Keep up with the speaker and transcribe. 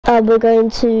we're going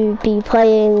to be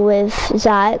playing with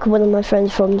Zach, one of my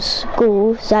friends from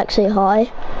school. Zach, say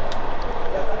hi.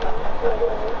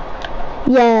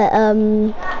 Yeah,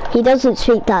 he doesn't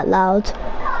speak that loud.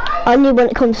 Only when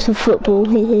it comes to football.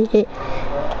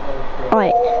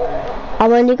 Right,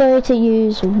 I'm only going to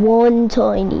use one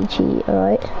tiny cheat,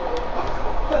 alright?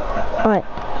 Alright.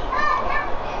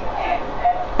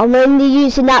 I'm only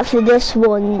using that for this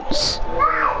once.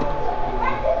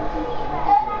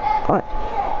 Alright.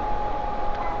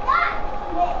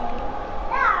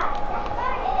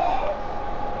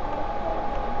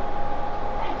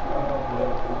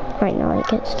 Right now I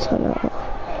get to turn it off.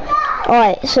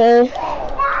 Alright, so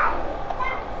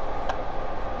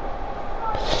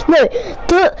no,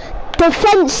 the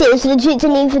fences legit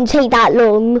didn't even take that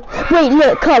long. Wait,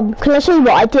 look, come, can I show you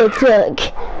what I did?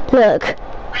 Look.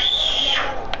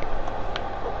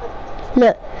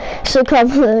 Look, so come,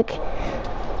 look.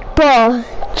 Bro,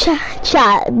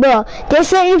 chat, bro, this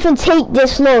didn't even take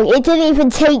this long. It didn't even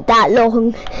take that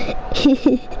long.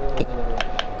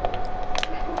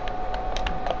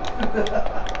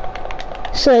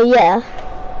 So yeah.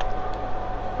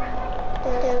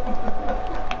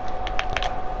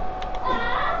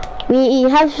 We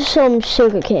have some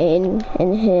sugarcane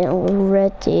in here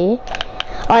already.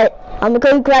 Alright, I'm gonna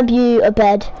go grab you a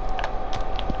bed.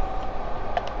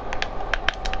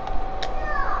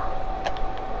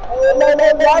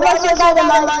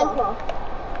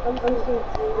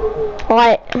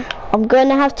 Alright, I'm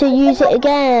gonna have to use it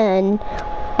again.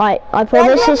 Alright, I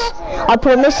promise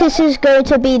this is going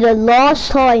to be the last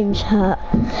time, chat.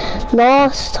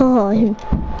 Last time.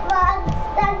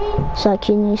 So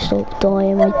can you stop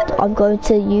dying? I'm going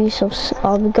to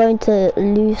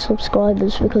lose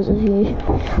subscribers because of you.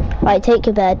 Right, take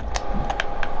your bed.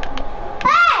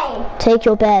 Hey! Take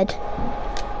your bed.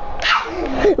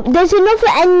 There's another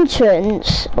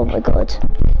entrance. Oh my god.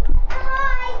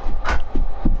 Hi.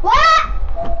 What?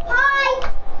 Hi.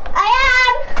 I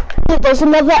am. There's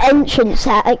another entrance,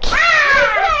 Zach.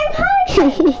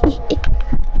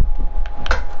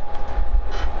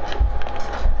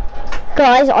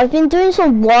 Guys, I've been doing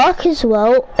some work as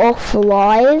well, off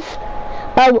live.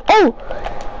 Oh,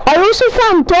 I also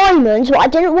found diamonds, but I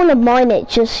didn't want to mine it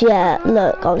just yet.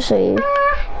 Look, I'll show you.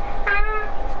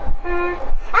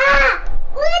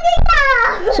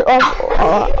 So,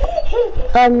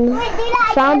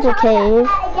 found a cave.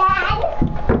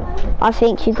 I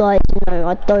think you guys know,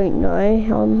 I don't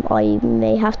know. I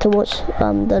may have to watch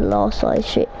the last live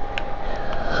stream.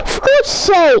 For God's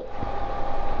sake!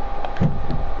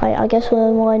 I guess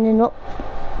we're winding up.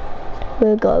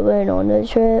 We're going on a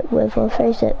trip with our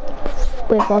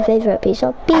favourite piece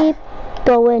of beep,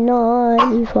 going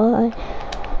 95.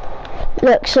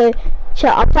 Look, so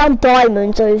I found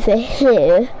diamonds over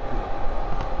here,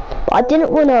 but I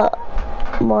didn't want to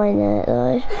mine it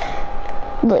though.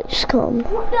 Look, just come.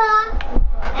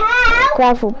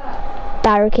 Gravel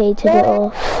barricaded it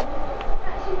off.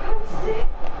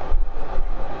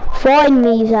 Find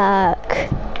me, Zach.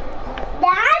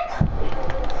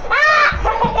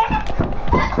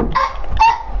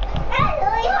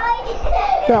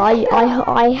 But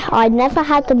I never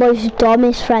had the most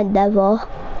dumbest friend ever.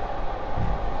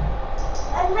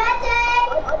 I'm ready.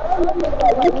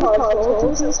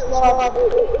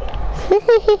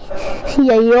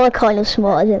 Yeah, you're kind of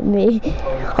smarter than me.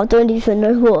 I don't even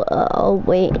know what. Oh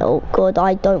wait. Oh god,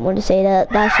 I don't want to say that.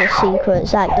 That's a secret.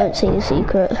 Zach, don't say the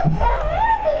secret.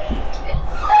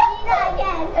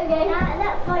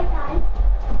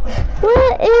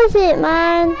 What is it,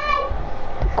 man?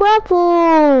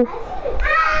 Gravel.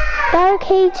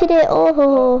 Barricaded it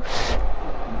off.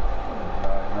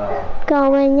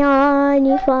 Going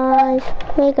 95.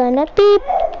 We're gonna beep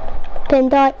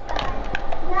and die.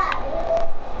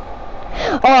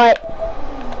 Alright.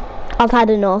 I've had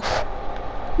enough.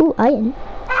 Ooh, iron.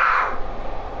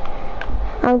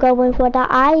 I'm going for the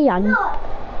iron.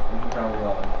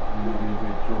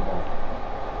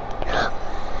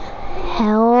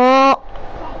 Help.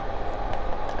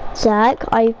 Zach,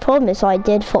 I promise I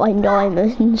did find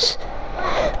diamonds.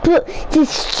 But the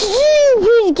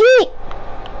stupid gate.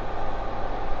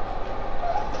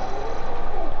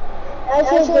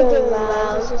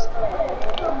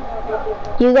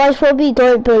 You guys probably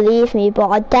don't believe me, but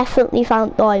I definitely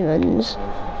found diamonds.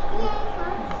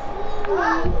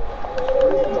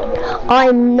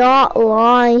 I'm not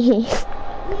lying.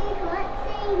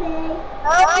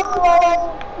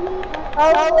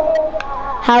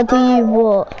 How do you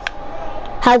what?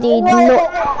 How do you not?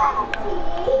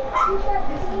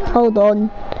 Hold on,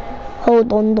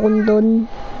 don.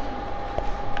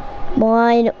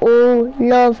 Mine all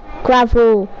love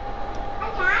gravel.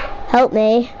 Help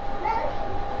me.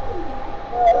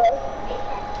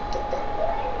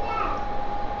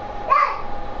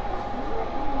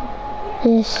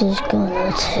 This is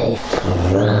gonna take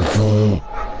forever.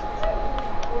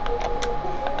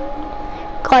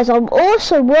 Guys, I'm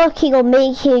also working on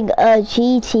making a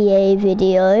GTA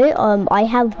video. I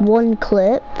have one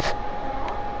clip.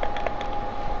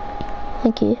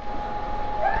 Thank you.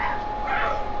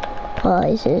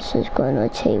 Guys, this is gonna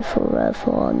take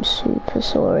forever. I'm super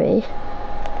sorry.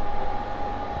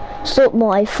 It's not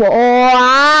my fault.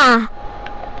 Ah!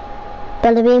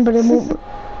 Bada bing, bada boom.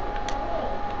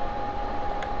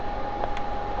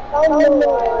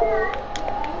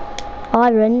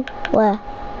 Iron, where?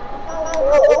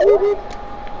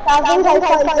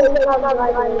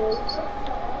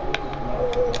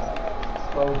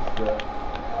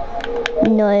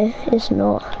 No, it's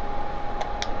not.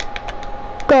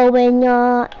 Going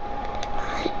on.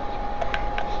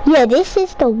 Yeah, this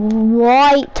is the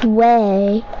right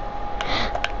way.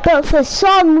 But for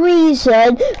some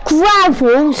reason,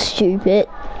 gravel's stupid.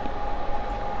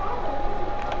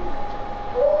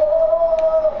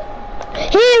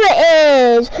 Here it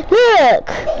is! Look!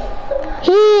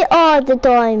 Here are the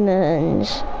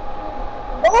diamonds.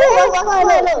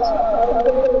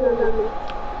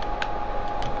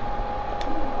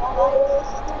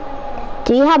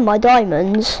 Do you have my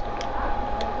diamonds?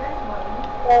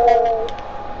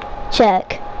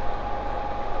 Check.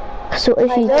 So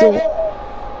if you do,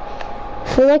 I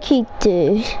feel like you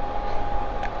do.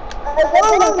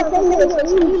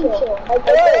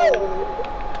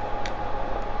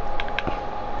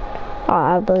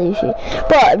 I believe you.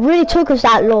 But it really took us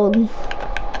that long.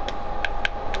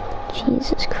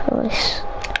 Jesus Christ.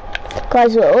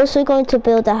 Guys, we're also going to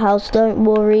build a house, don't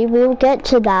worry, we'll get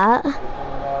to that.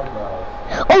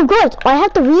 Oh god, I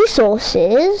have the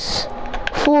resources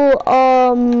for,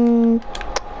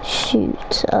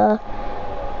 shoot,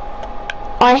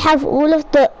 I have all of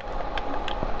the,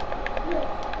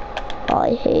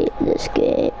 I hate this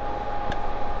game.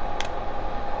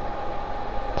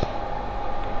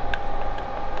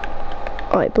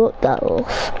 Alright, block that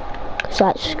off, because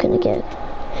that's just gonna get...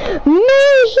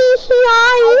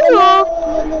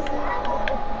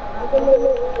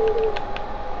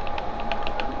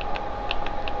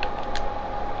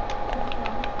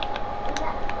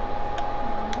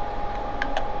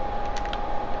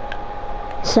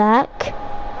 Zach,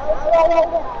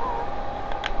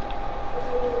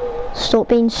 stop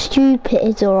being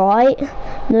stupid, alright?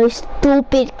 No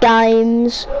stupid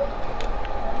games.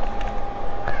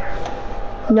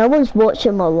 No one's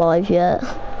watching my live yet.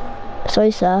 So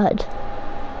sad.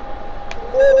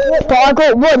 But I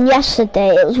got one yesterday.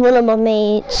 It was one of my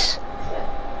mates.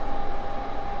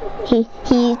 He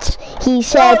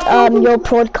said your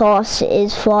podcast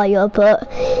is fire,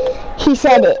 but he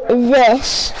said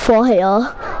this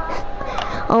fire.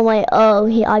 I'm like, oh,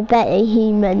 I bet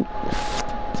he meant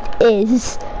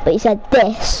is, but he said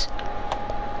this,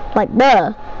 like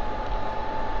bruh.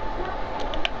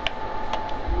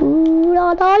 Ooh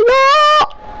la la la.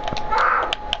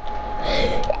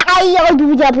 I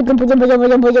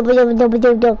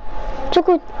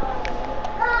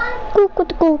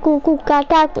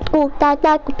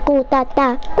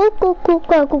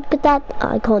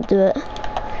can't do it.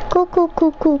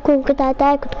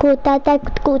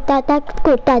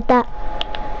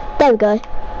 There we go.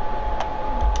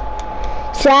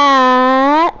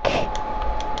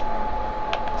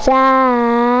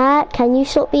 Zach, can you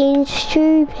stop being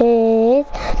stupid?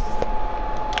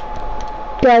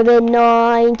 Going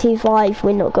 95,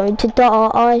 we're not going to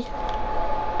die.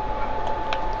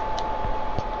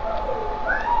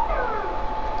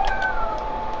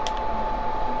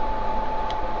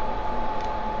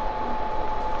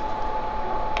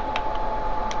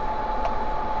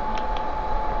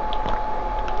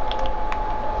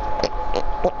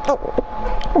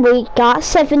 We got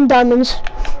 7 diamonds.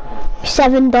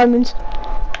 7 diamonds.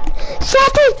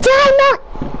 7 diamonds!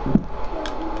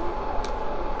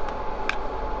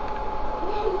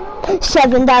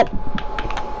 7 diamonds.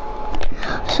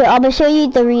 So I'm gonna show you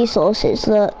the resources.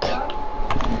 Look.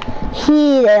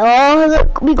 Here they are.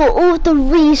 Look, we got all the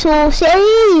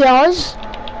resources.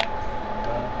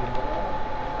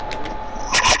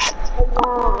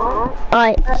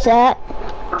 Alright, Zach.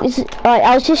 Alright,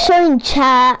 I was just showing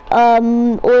chat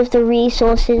all of the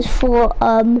resources for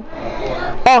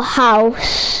our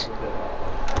house.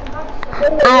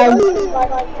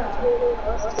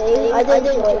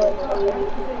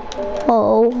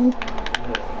 Oh.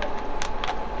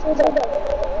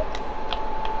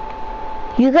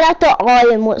 You could have to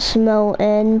iron what's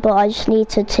melting, but I just need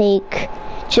to take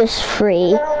just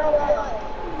 3.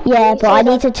 Yeah, but I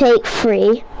need to take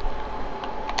 3.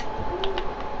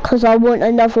 because I want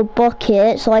another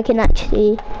bucket so I can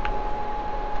actually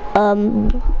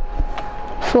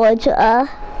forage her.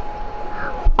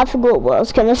 I forgot what I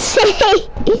was gonna say.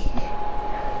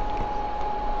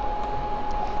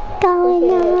 Going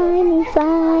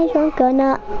 95, I'm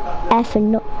gonna F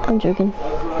and not. I'm joking.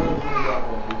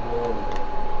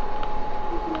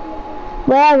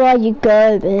 Where are you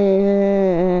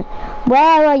going?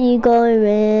 Where are you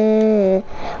going?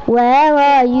 Where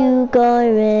are you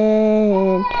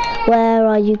going? Where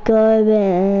are you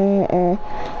going?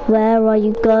 Where are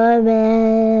you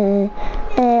going?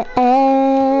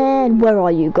 And where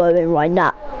are you going right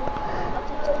now?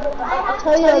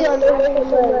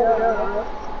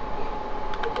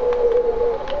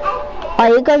 Are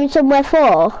you going somewhere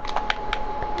for?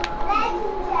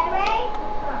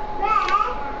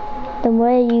 Then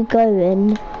where are you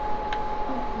going?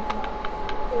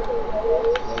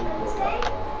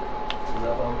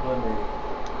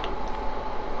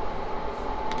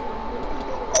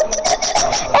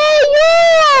 Hey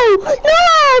yo! No!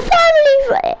 Family!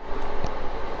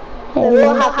 Hey,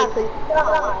 What happened?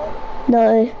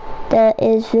 no, there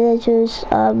is villagers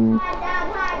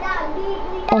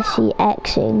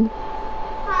SEXing.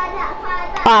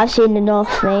 I've seen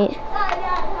enough, mate.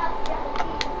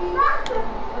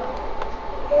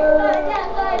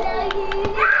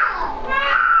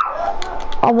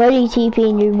 I'm only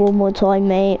TPing you one more time,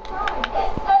 mate.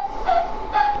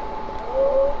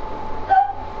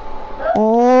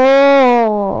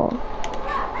 Oh.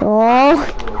 Oh.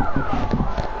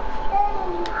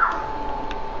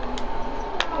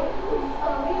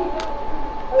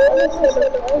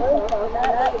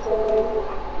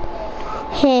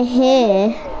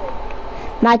 Heh.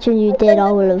 Imagine you did,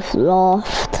 I would have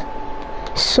laughed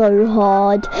so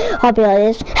hard. I'll be like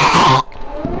this.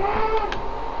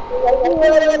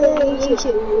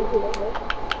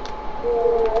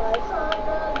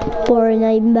 For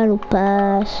a metal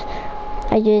pass.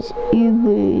 You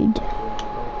rude.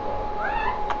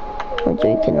 I'm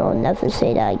joking, I'll never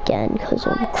say that again because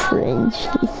I'm cringe.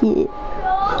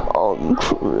 I'm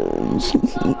cringe.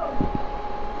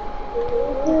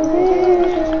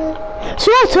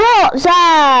 Shut up,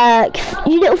 Zach!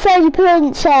 You little fairy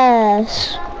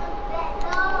princess!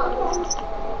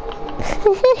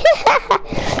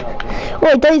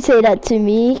 Wait, don't say that to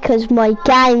me, because my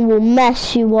gang will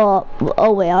mess you up.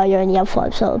 Oh wait, I only have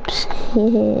 5 subs.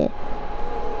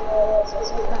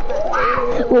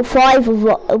 Well, 5 of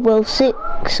what? Well,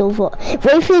 6 of what?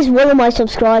 Rafe is one of my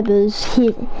subscribers.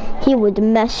 He would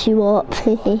mess you up.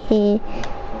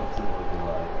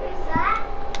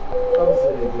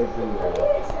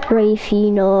 Rafe,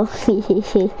 you know, he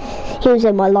was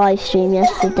in my live stream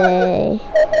yesterday.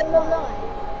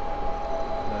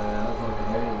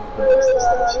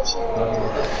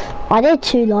 I did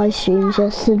 2 live streams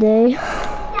yesterday.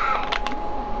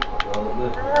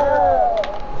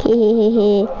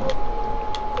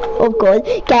 Oh god,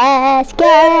 gas,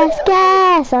 gas,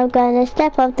 gas! I'm gonna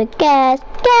step up the gas,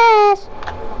 gas!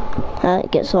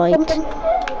 It gets hyped.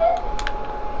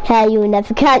 Hey, you will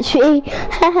never catch me.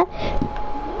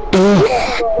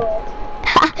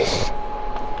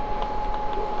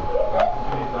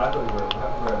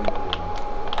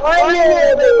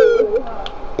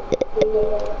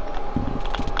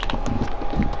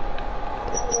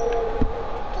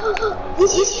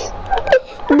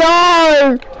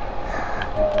 No!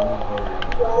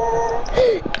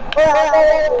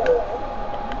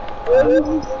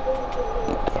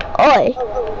 Oi!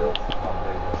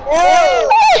 No! Oh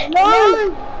wait, no!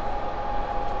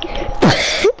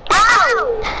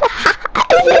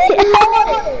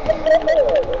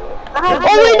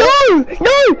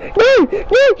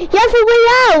 You have a way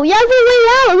out! You have a way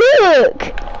out! Look!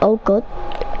 Oh god.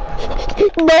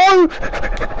 No!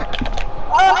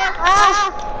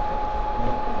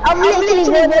 I'm literally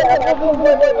good.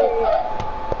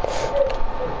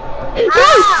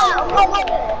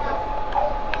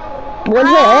 One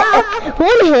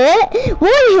hit,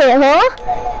 huh?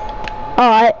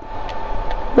 Alright.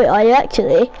 Wait, are you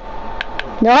actually?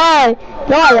 No!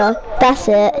 That's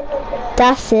it.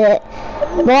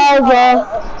 Over.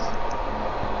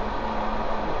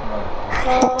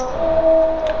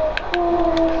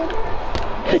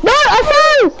 No, I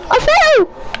fell!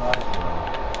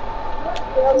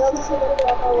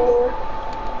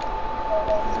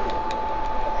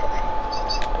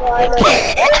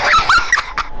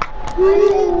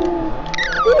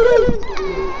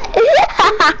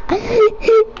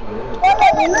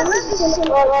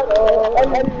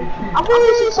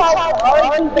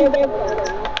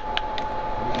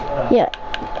 Yeah.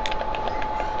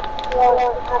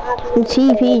 I'm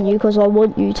TPing you because I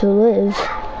want you to live.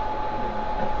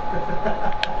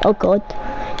 Oh god.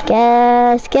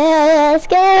 Gas, gas,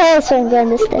 gas. I'm going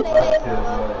to stay.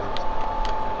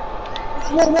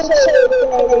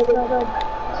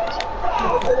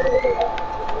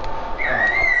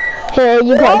 Here,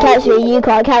 you can't catch me, you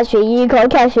can't catch me, you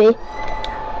can't catch me.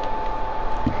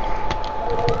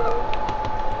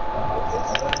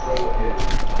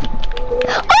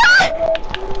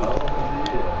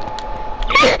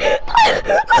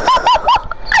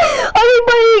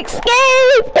 Everybody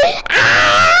escape!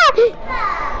 Ah!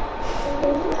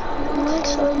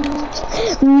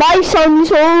 My son's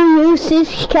so useless,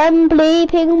 he can play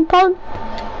ping pong.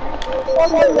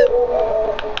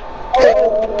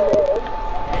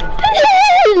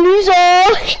 Loser!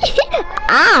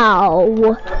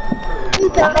 Ow!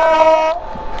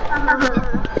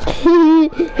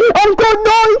 Oh god,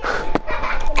 no!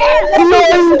 No!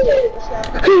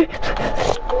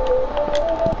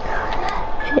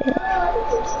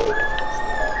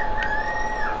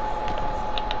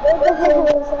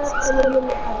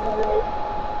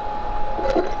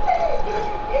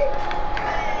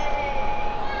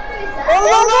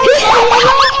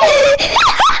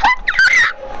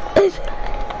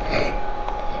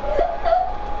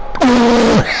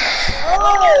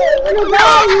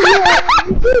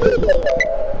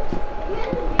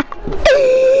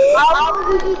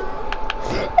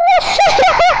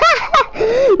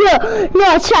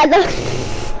 No, chat.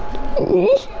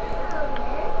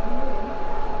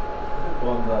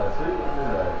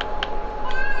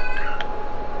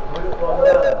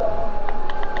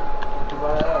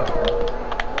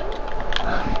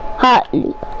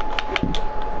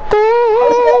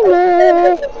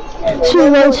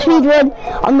 Speed run.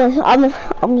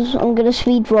 I'm gonna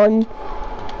speed run.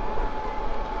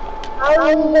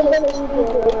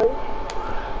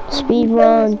 Speed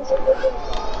run.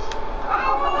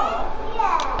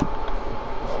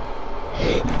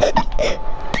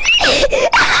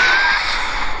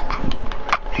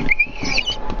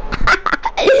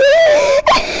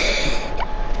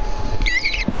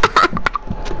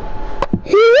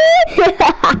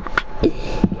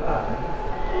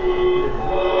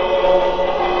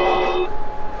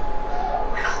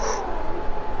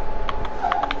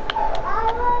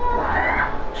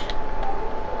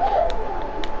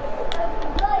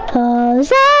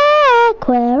 Zach,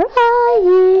 where are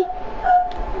you?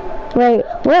 Wait,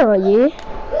 where are you?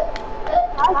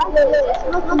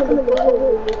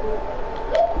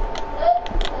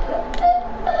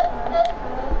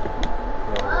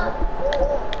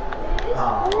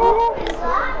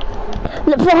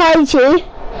 Look behind you.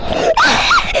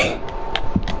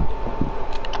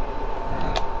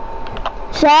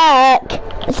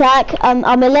 Zach, I'm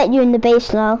gonna let you in the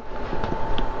base now.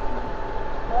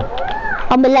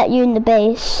 I'm gonna let you in the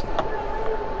base.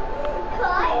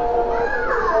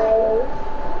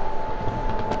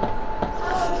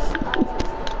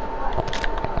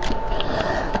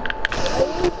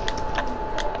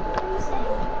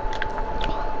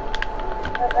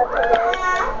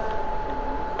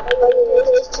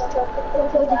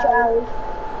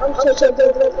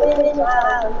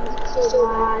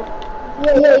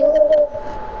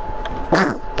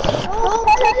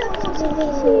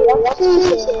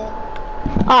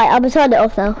 Alright, I'm gonna turn it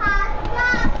off now.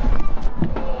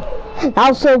 That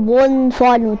was the one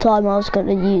final time I was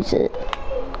gonna use it.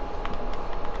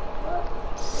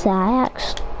 Zach,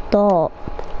 stop.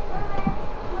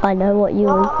 I know what you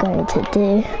were going to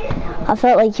do. I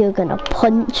felt like you were gonna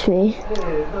punch me.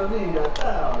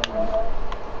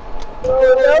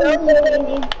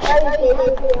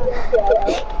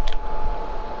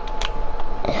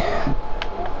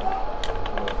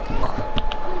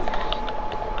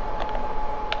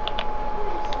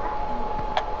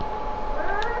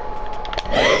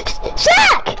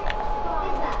 Zach!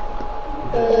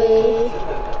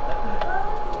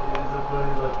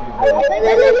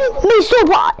 Mate,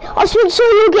 stop! I think so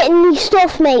you're getting me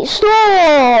stuff, mate.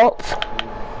 Stop!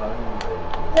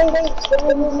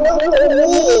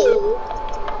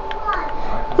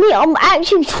 Mate, I'm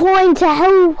actually trying to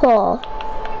help her.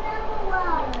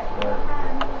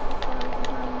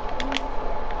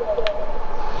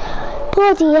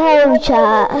 Bloody hell,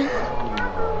 chat.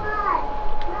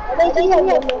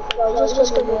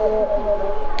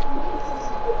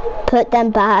 Put them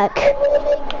back.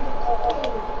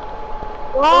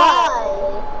 Why?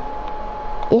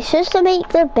 It's just to make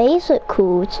the base look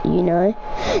cool, you know.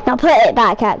 Now put it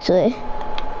back, actually.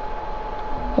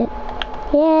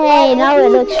 Yay, now it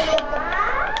looks...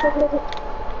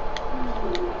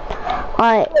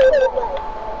 Alright.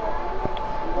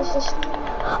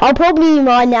 I'll probably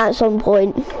mine that at some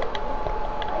point.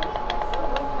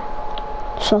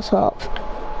 Shut up.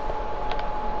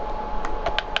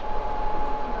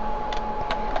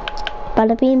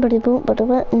 Bada bean, bada boom, bada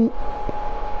button.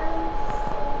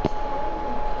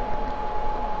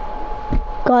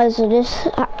 Guys,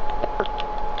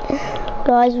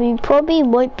 guys, we probably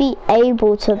won't be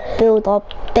able to build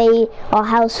our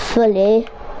house fully,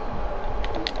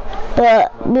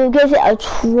 but we'll give it a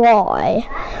try.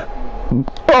 Oh,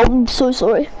 I'm so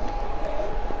sorry.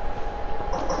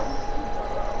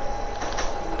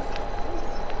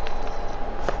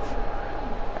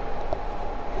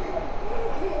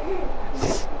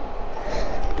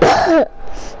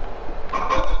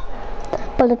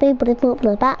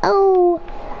 Oh.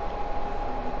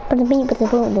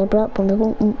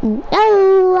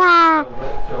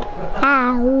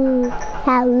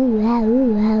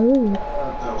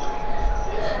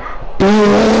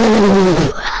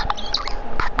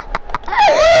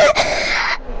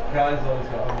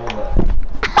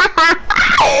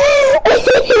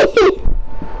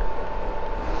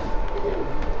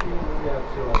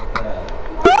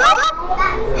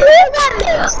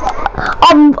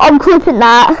 I'm clipping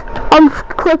that. I'm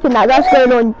clipping that. That's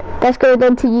going on. That's going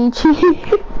on to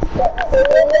YouTube.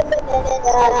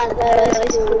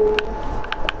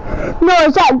 No,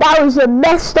 Zach, that was a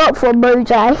messed up from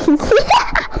Mojang.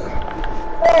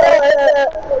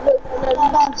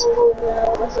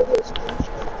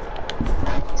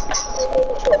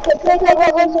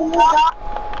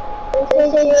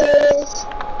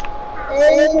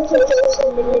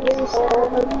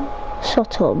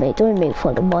 Shut up, mate. Don't make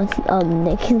fun of my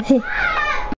Nick.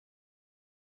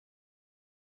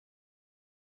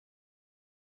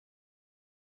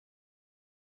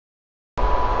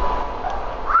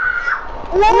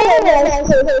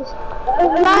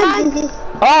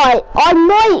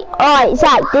 Alright,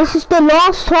 Zach, this is the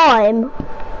last time.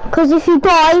 Because if you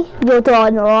die, you're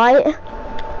done, alright?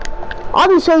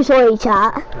 I'm so sorry,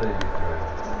 chat.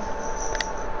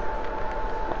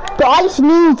 But I just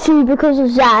need to because of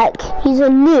Zach. He's a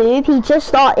noob, he just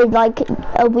started like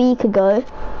a week ago.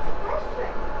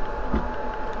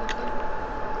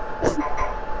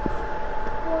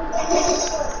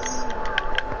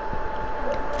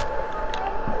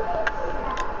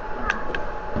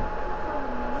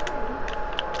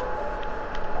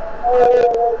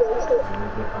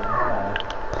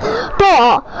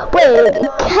 But wait,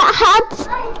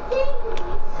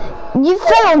 you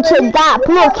fell onto that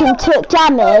block and took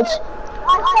damage.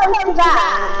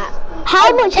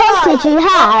 How much health did you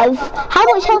have? How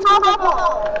much health did you have?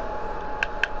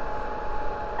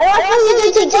 I want you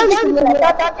to take damage.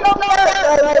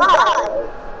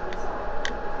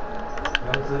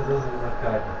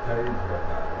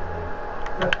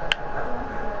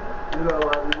 You know,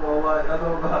 like, it's more like, I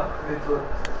don't know, it's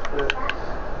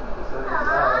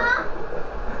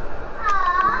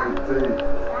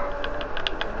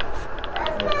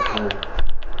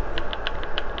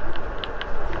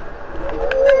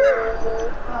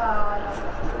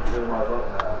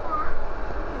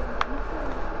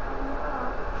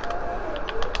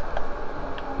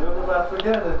you're the best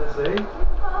again in the sea.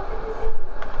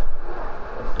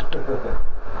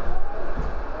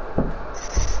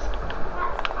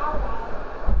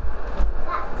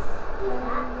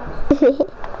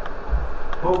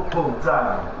 Pull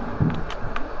down.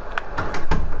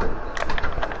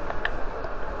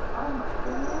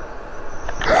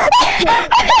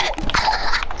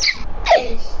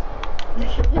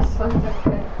 This one's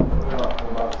okay.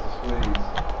 I'm about to squeeze.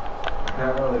 I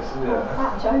can't really see it.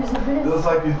 Joseph It looks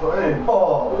like he's playing.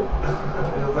 Oh! It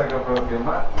looks like a broken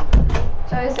match.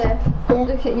 Joseph,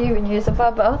 look at you when you was a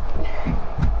bubba.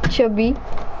 Chubby.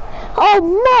 Oh,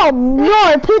 Mum,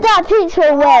 no, put that picture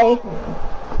away.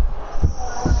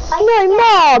 No,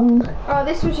 Mum. Oh,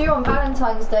 this was you on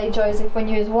Valentine's Day, Joseph, when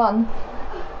you was 1.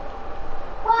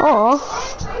 Oh.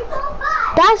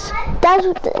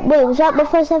 Wait, was that my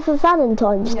first ever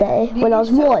Valentine's Day? When I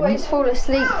was 1? You always fall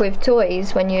asleep with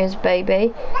toys when you was a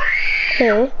baby.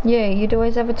 Who? You, you'd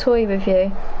always have a toy with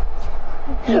you.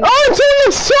 Oh,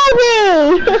 Jimmy's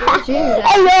chubby!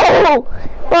 Hello!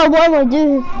 Well, what am I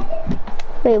doing?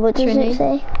 Wait, what does Trini. it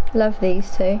say? Love these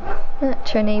two.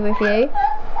 Trini with you.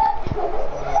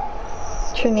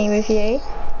 Trini with you.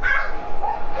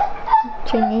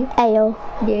 Trini. Ayo.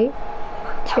 You.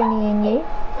 Trini and you.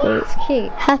 It's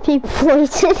cute. Happy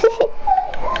birthday.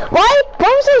 Why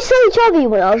was I so chubby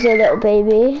when I was a little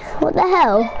baby? What the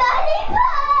hell?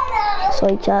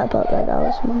 Sorry, chat about that. That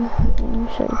was my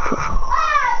so cute.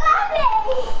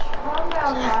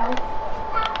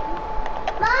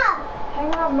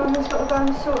 Hang on, Mum has got to go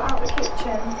and sort out the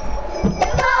kitchen.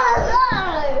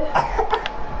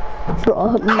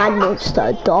 Bro, man wants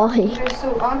to die.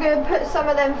 I'm going to put some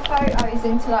of them photos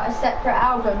into like a separate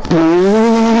album.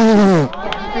 I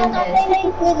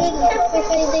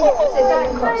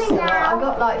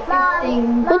got like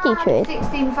 15, What did you trade?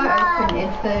 16 photos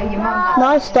printed for your mum.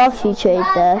 Nice stuff you trade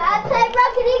there. I play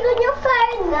Rocket League on your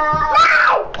phone now.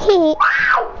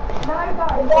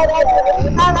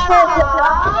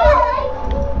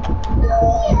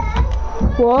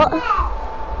 What?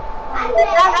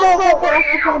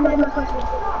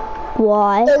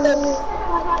 Why?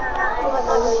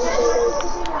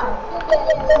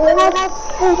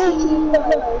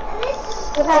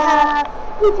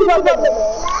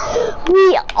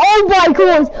 Oh my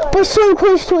god, we're so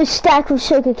close to a stack of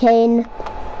sugarcane.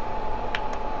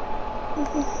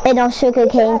 In our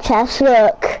sugarcane chest,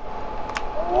 look.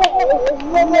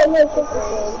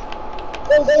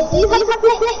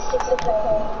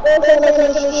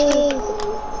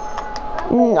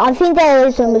 I think there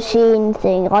is a machine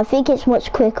thing. I think it's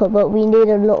much quicker, but we need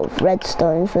a lot of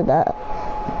redstone for that.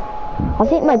 I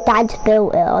think my dad's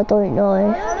built it, I don't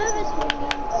know.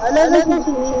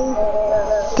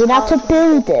 Do you have to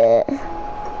build it?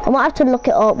 I might have to look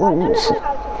it up once.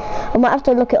 I might have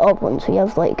to look it up once we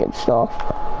have like good stuff.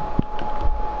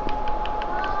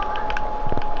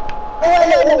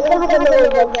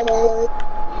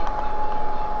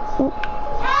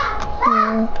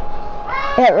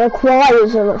 It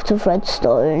requires a lot of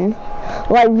redstone.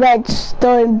 Like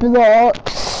redstone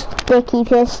blocks, sticky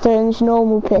pistons,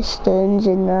 normal pistons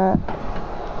in that.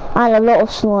 And a lot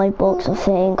of slime blocks I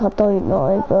think, I don't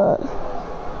know, but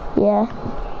yeah.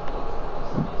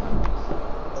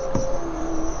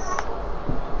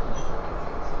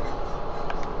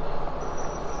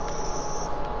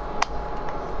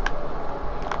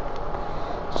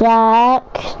 Jack.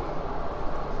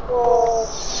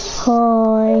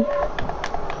 Hi.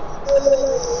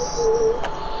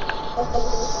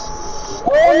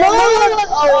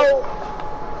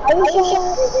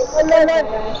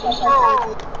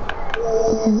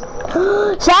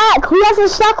 Zach, we have a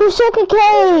stack of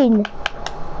sugarcane.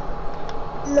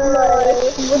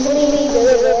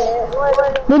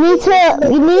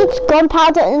 We need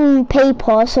gunpowder and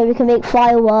paper so we can make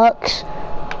fireworks.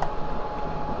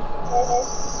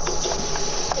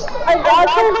 What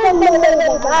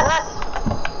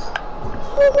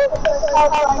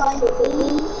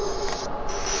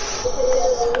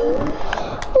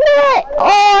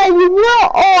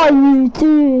are you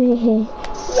doing?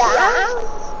 Yeah.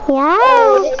 Yeah.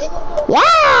 Yeah.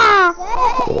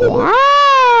 Yeah.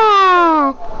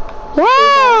 Yeah.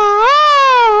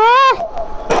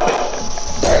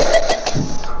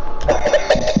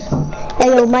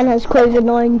 Hello, man has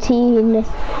COVID-19.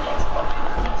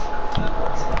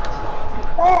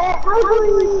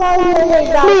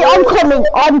 Wait,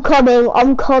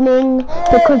 I'm coming,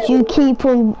 because you keep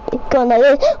on going like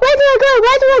this. Where do I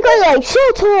go? Like,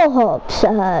 shut up,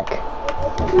 Zach.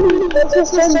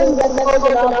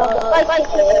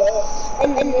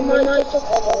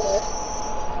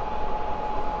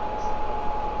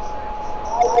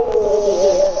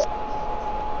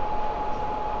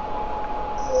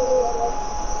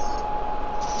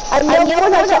 I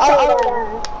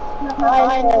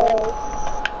know.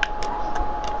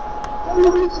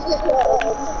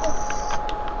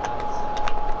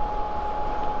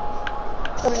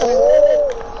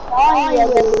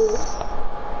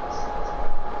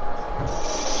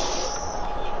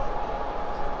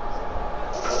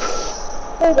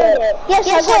 Yes,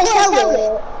 I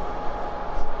will.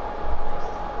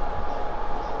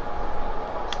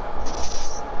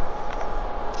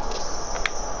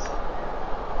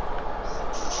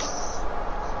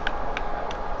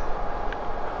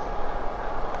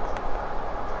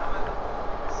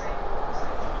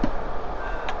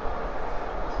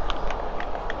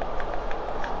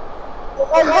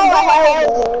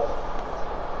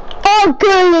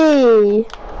 Ugly!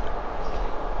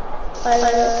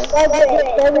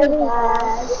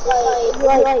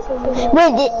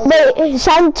 Wait,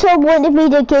 Santa wanted me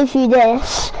to give you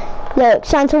this. Look,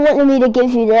 Santa wanted me to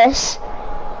give you this.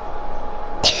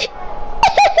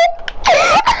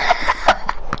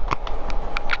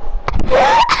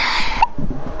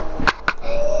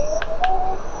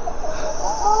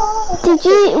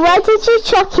 Where did you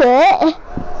chuck it?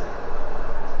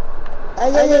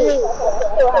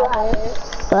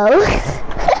 Well.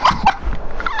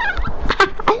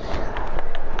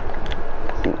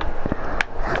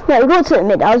 No, I got to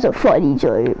admit that was a funny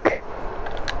joke.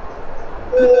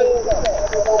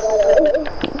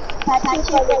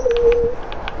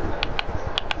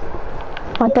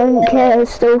 I don't care,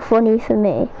 it's still funny for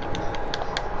me.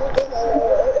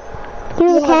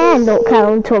 You can not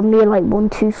count on me like 1,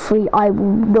 2, 3, I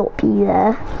will not be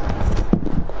there.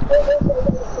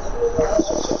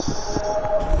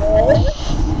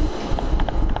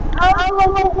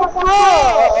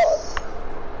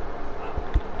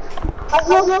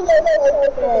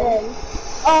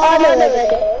 Oh,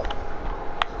 no.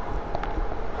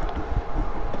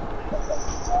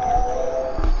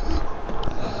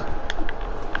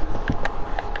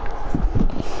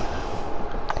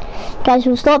 Guys,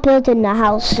 we'll start building the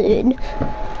house soon.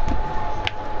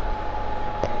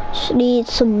 Just need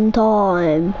some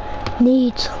time. It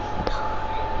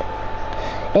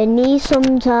needs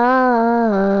some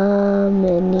time.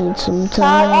 It needs some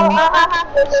time.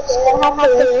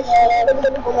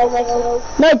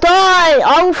 No, die!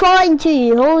 I'll find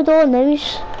you. Hold on, let me.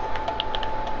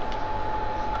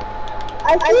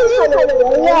 I see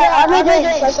something. Yeah, I'm doing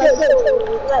it.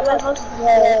 My house is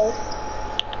there.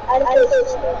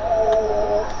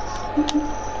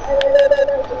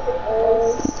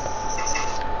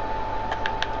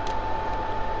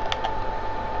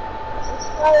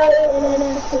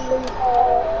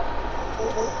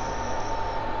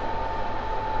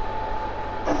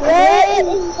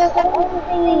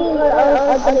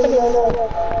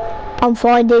 I'm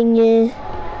finding you.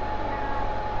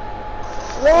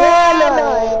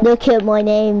 Look at my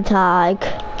name tag.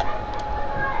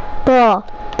 Bruh,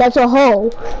 there's a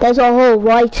hole. There's a hole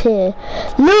right here.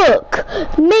 Look!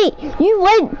 Mate, you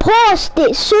went past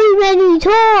it so many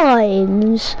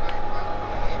times.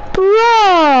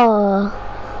 Bruh.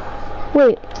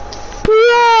 Wait.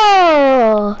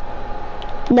 Bruh.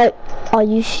 No, are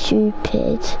you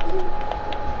stupid?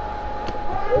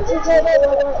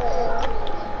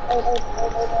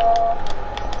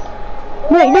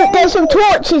 Look, there's some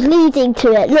torches leading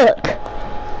to it, look.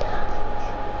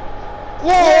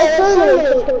 Yeah,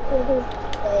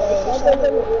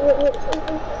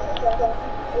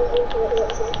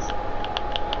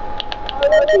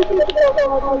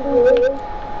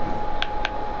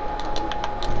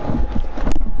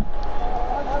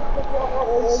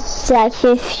 Zach,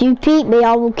 if you beat me,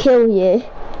 I will kill you.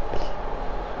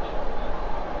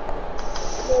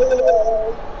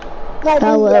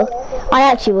 I will. I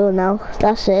actually will now.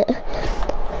 That's it.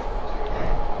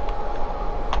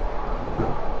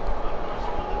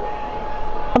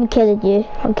 I'm killing you.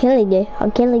 I'm killing you.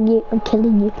 I'm killing you. I'm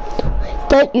killing you.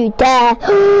 Don't you dare.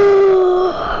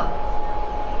 Oh.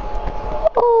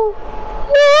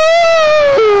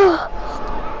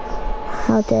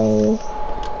 How dare you.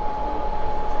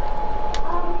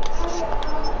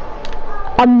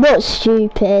 I'm not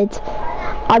stupid.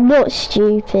 I'm not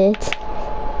stupid.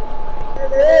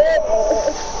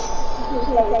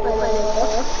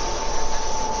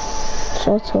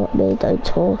 Shut up, me, don't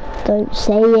talk. Don't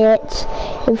say it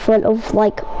in front of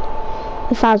like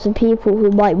 1,000 people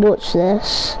who might watch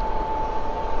this.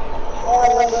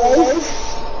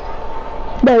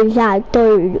 No, Zach,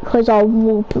 don't, because I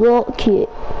will block you.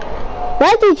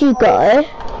 Where did you go?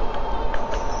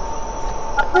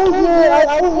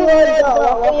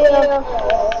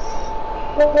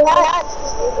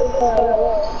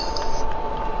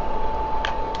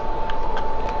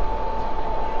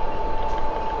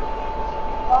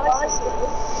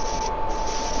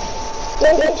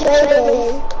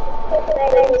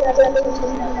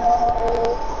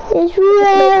 It's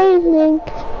raining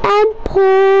and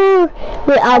pour.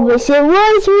 Wait, I wish it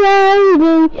was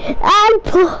raining and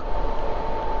pour.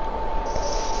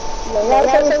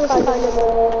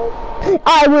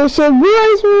 I wish it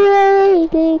was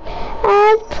raining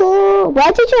and pour.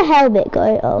 Where did your helmet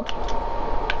go? Oh.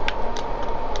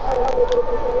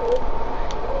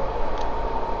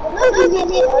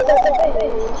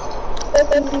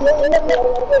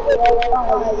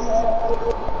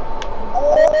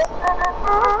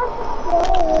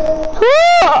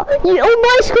 Oh, on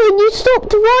my screen you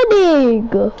stopped running.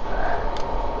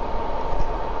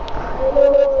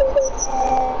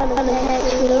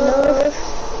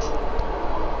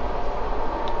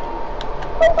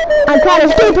 I'm kind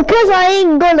of scared because I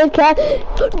ain't gonna catch.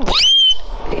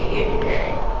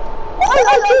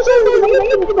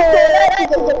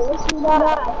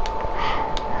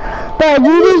 But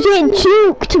you didn't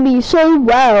juke to me so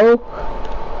well.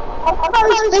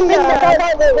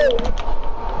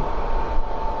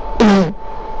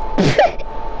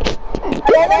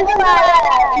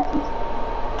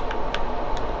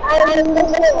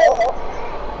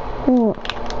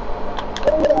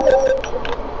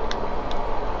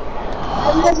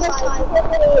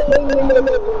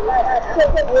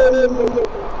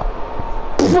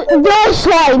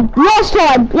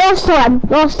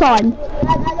 Last time.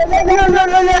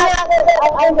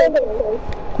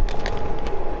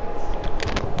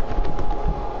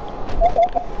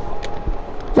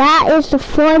 That is the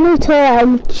final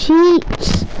time.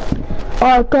 Cheats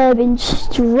are going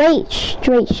straight.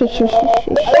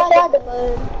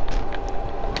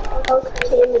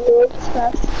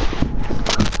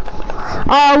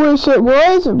 I wish it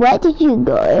was. Where did you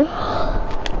go?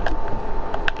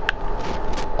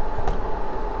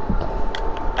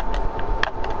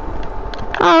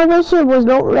 I wish it was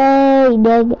not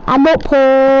raining. I'm not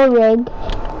pouring.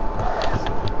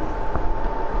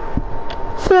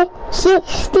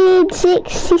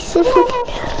 1666.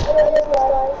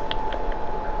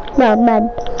 No, man.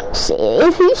 See,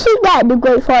 if you see that in the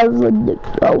Great Fire of London.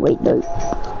 Oh, wait, no.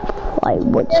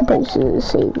 I'm not supposed to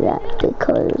say that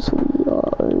because we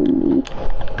are only.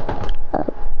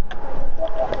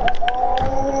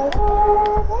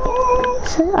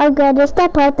 So I'm gonna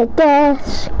step out the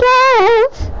gas.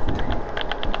 Gas!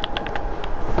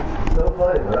 Don't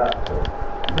play with that.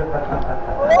 Don't play with that.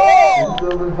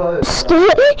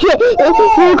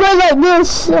 You go like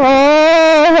this.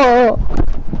 Oh.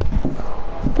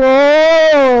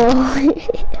 Whoa.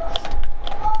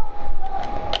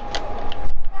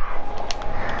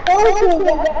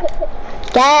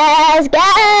 Gas,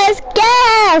 gas,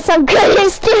 gas! I'm gonna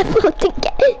step out the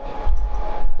gas.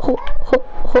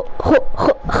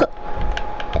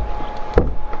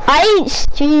 I ain't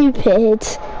stupid.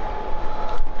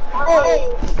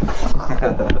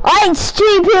 I ain't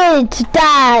stupid,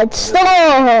 Dad.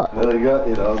 Stop. Well, you got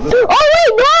it, hasn't it? Oh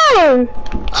wait, no!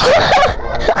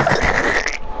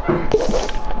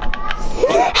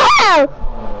 How?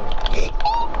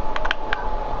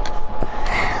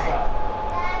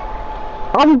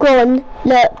 I'm gone.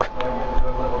 Look.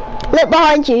 Look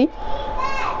behind you.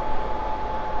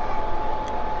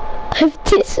 I've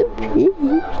disappeared.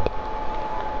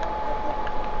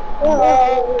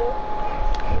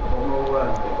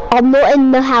 I'm not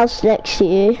in the house next to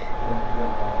you.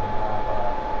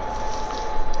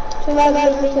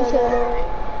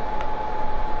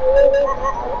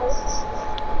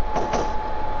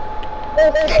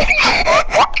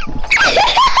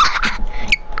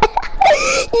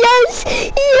 Yes! Yes!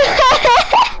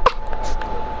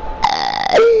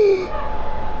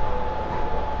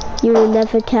 You will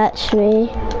never catch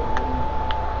me.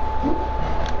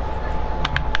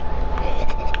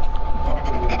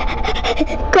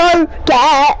 Go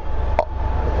get.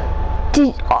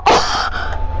 Did. Oh.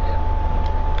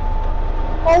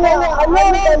 I'm not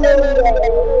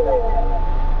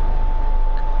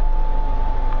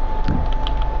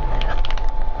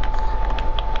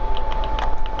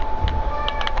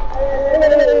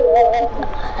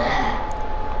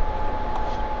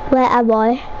Where am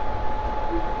I?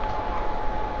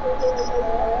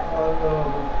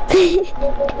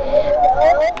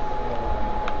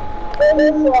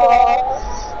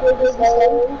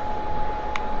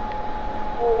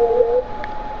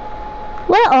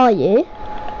 Where are you?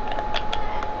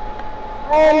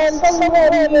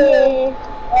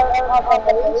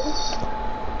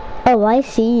 Oh, I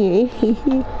see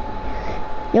you.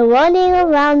 You're running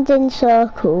around in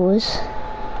circles.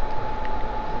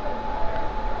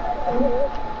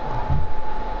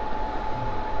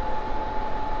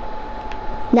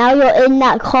 Now you're in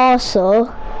that castle.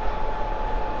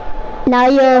 Now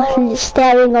you're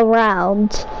staring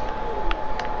around.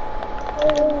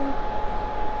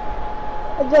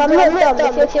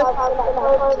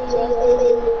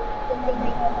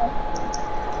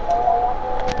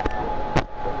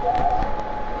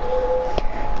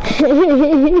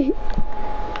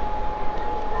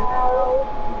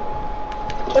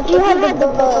 If you have the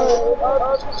bow,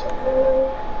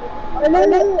 I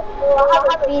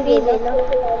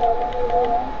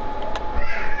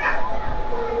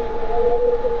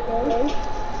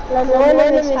have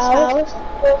house.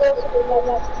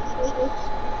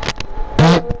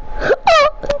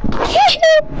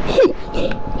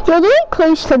 You're not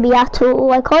close to me at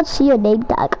all. I can't see your name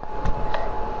tag.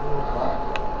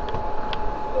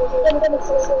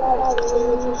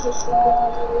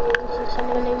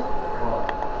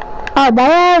 Oh,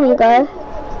 there we go.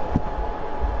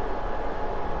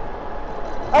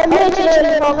 I'm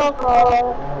literally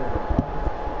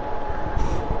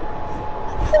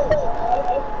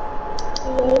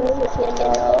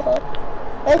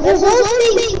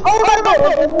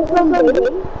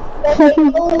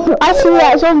I see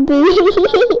that zombie.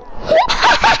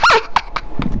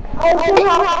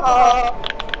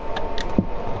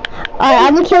 Alright,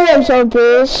 I'm gonna kill them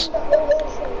zombies.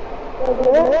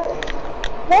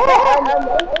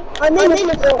 I'm in the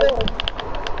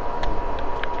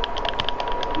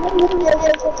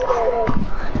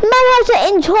Man has an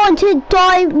enchanted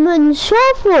diamond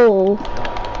shovel.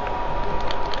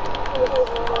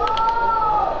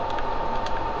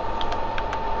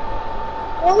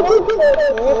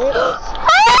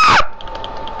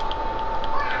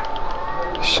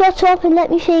 Shut up and let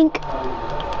me think.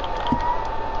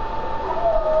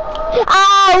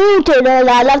 Ow, did a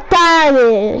lot of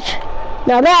damage.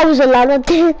 Now that was a lot of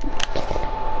damage.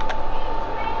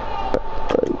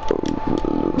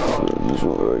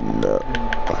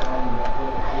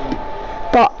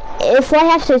 But if I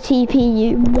have to TP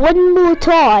you one more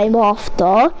time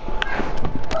after,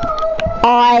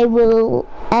 I will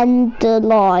end the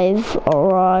live,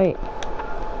 alright?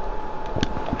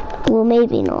 Well,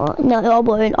 maybe not. No, I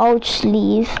won't. I'll just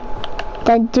leave.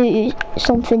 Then do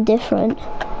something different.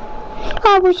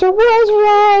 I wish it was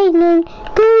raining.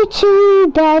 Go to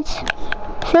bed.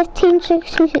 15,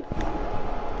 16.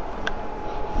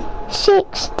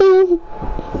 16.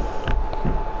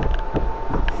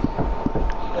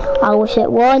 I wish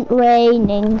it weren't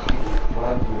raining.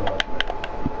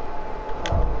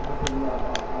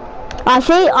 I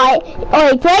think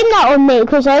blame that on me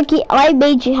because I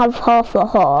made you have half a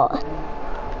heart.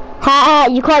 Ha!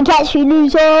 You can't catch me,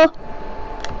 loser.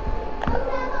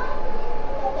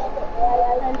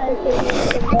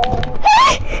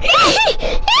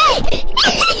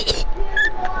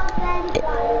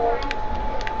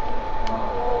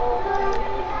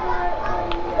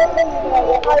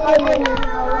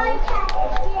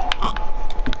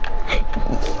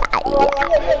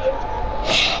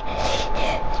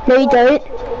 No, you don't.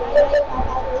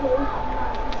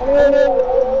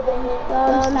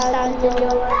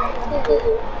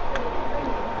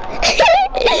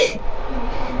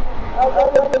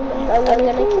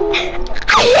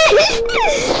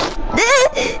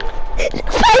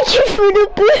 Thank you for the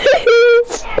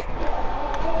boost.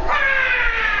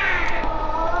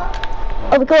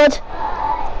 Oh my god.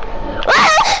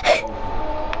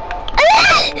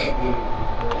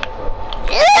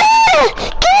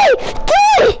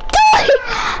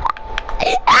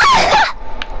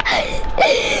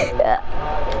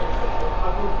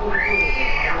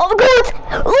 Oh my god!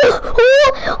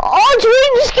 Oh,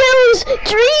 dream skills!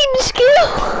 Dream skill!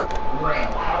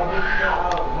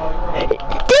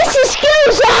 This is skill,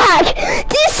 Zach!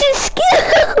 This is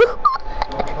skill!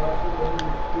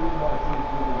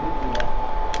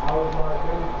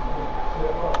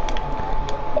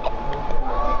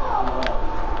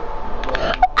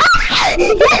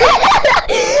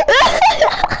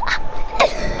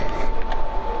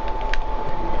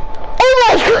 Oh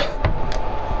my god!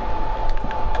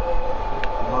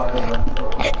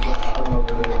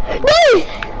 No!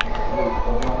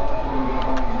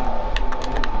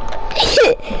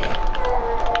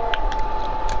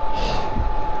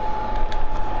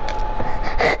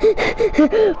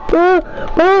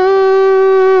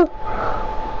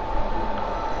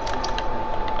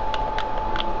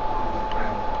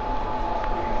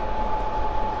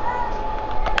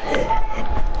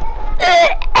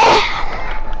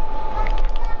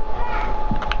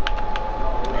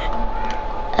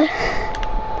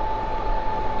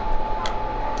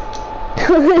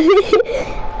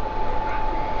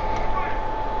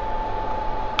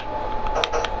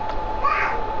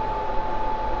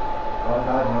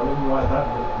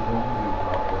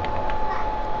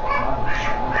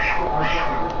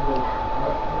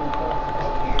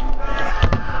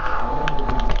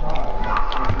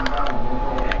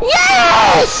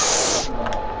 Yes!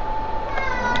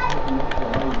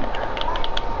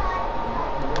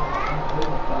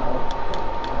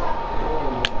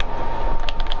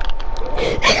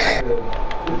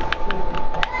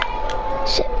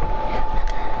 Shit.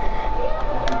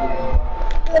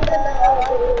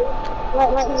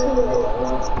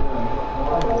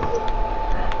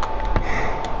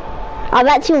 I'm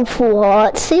actually on full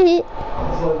heart, see?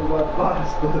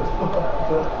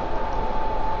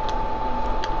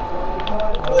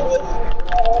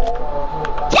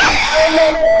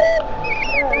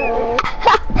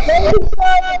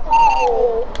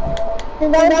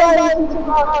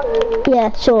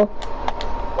 Yeah, sure.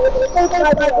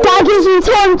 That gives you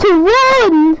time to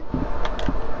run!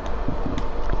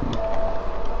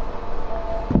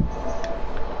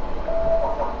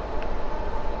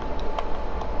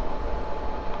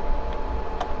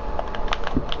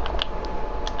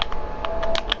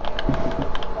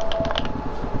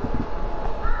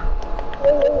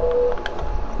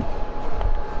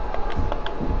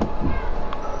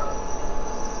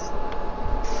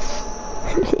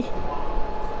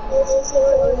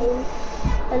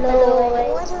 Hello.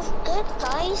 What is good,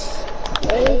 guys?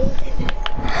 Hey.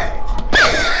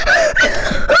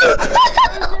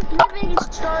 Living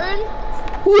stone.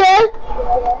 Yeah.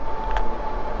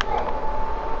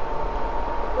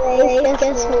 Wait,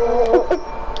 guess what?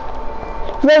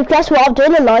 Well, guess what? I'm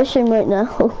doing a live stream right now.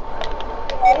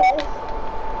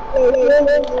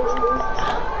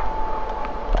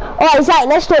 Alright, Zach,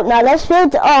 let's talk now. Let's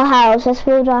build our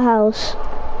house.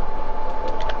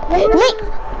 Me!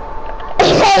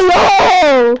 Hey,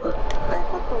 yo!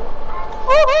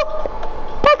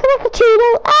 Pacatino!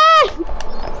 Ah!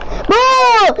 Bro!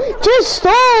 Just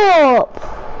stop!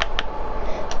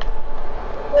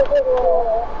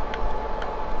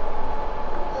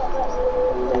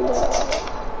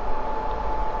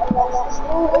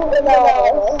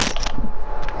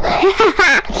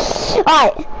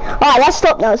 Alright, let's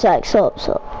stop now, Zach. Stop.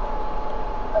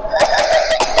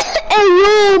 Hey,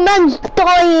 yo, man's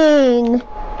dying!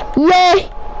 Yeah!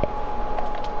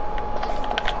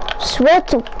 Swear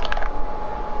to...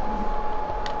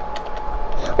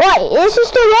 Right, this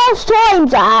is the last time,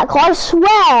 Zach, I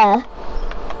swear!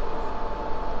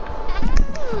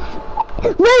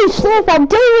 No, stop, I'm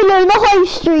doing a live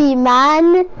stream,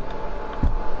 man!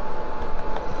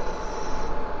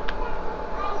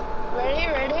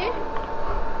 Ready?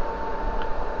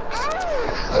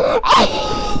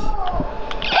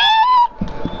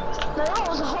 That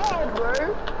was hard,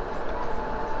 bro.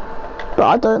 But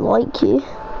I don't like you.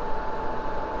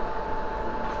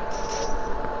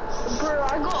 Bro,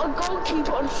 I got a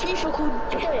goalkeeper on FIFA called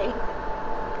Jay.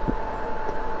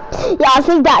 Yeah, I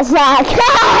think that's Zach.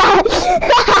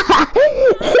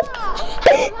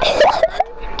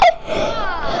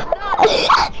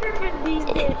 Tripping these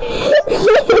days.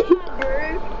 Bro.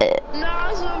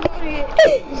 Nah, somebody.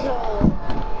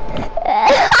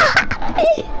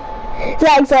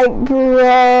 Zach's like,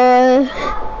 bruh.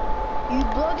 You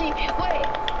bloody. Wait.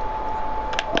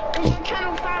 Is your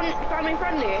channel family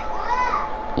friendly?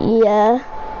 Yeah.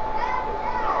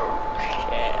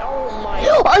 Shit, oh my.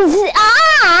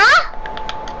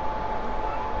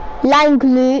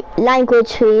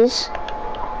 Language, please.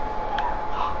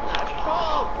 That's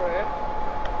hard, bro.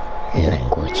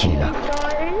 Language, You know.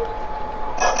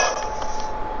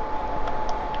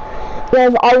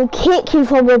 Well, I will kick you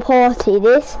from the party.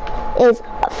 This is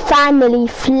family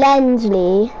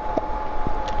friendly.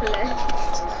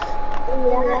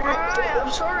 Alright,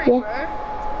 I'm sorry, Yeah. bro.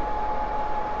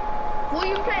 What are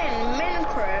you playing?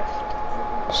 Minecraft?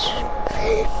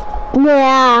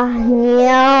 Yeah.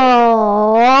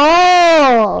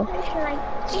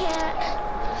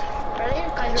 Ready?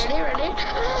 Guys, ready?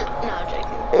 No, I'm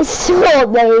joking. Stop,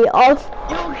 mate.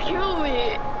 You'll kill me.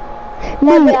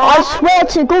 No, I swear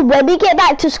to God, when we get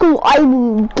back to school, I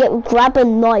will grab a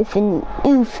knife and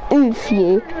oof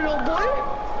you. Little boy?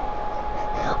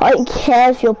 I don't care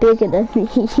if you're bigger than me.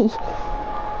 Bro,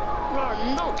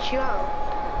 knock you out.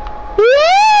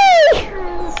 Yay!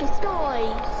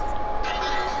 Guys.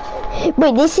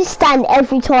 Wait, this is Stan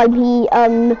every time he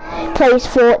plays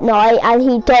Fortnite and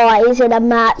he dies in a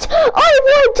match. I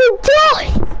want to die!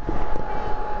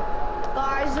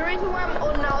 Guys, the reason why I'm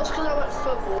on now is because I went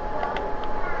football.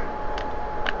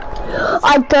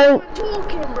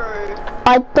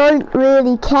 I don't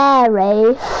really care,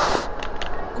 Rafe.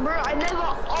 Bro, I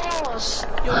never asked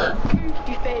your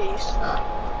goofy face.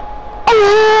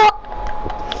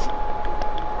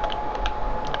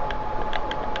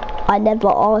 I never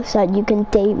asked that you can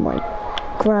date my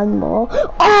grandma.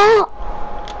 Oh!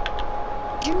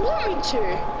 Do you want me to?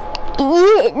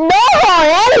 No!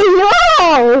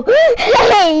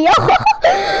 Hey, yo!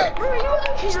 Bro, you look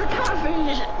like he's a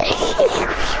catfish.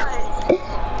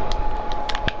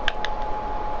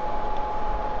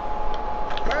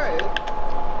 Bro.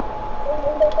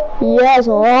 Yes,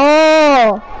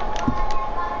 oh!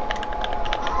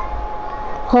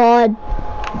 Hard.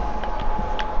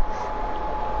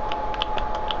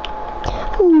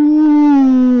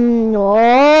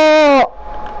 Oh!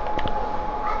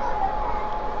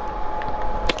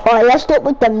 Alright, let's stop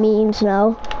with the memes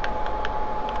now.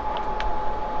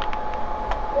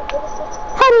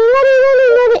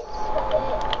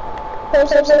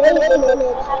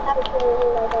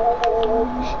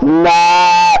 No!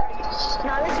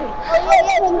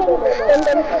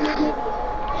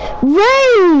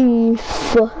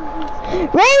 Rafe!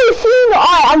 Rafina!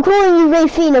 Alright, I'm calling you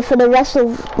Rafina for the rest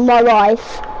of my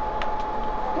life.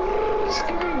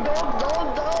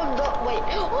 Wait.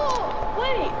 Oh,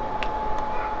 wait.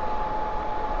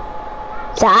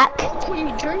 Zach? I'll call you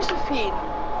Josephine.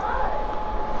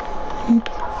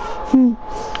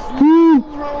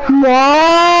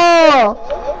 No!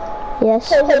 Yes.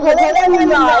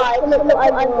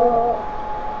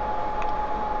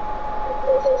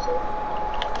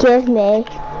 Give me.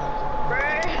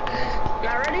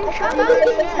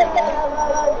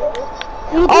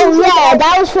 Oh yeah,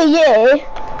 that was for you.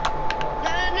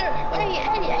 No. Wait,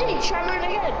 Eddie, try mine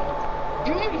again. Do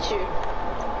you want me to?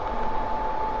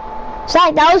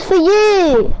 Zach, that was for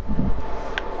you.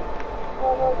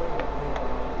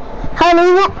 Honey.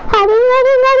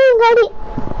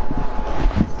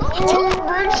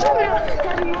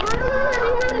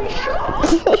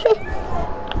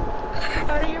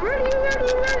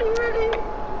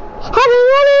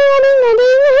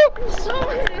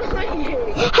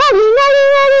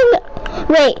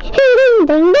 Wait.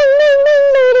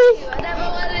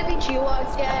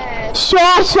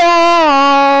 Shut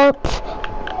up!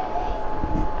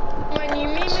 When you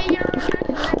meet me, you're you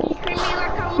treat me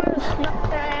like I'm worth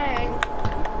nothing.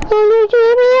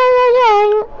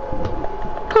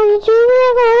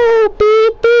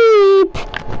 Beep beep.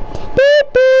 Beep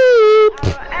beep.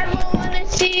 I don't ever wanna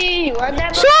see you. I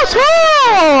never Shut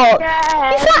up!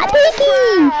 You fat baby!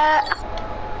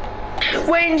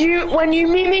 When you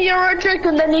meet me, you're a trick,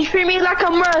 and then you treat me like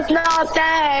I'm worth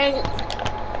nothing.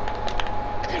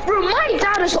 Bro, my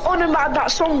dad is on about that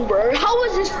song, bro. How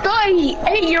is this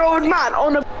 38-year-old man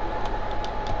on a...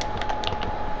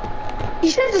 He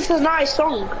says it's a nice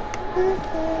song.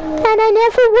 And I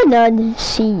never wanna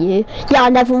see you. Yeah, I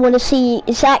never wanna see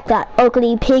Zach, that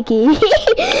ugly piggy.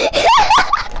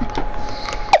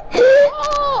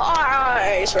 Oh,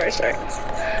 alright, sorry.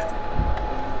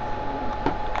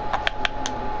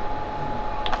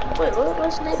 Wait, what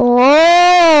was his name?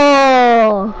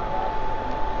 Oh!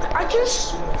 I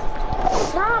just...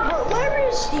 Nah, but where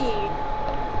is he?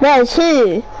 Where's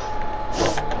who?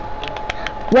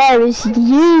 Where is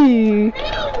you?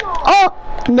 Oh!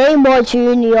 Neymar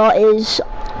Jr. is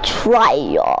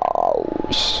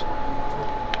trials.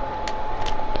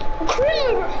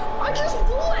 Creamer, I just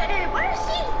bought him. Where's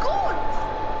he gone?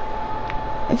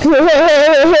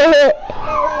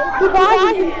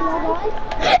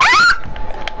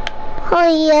 Oh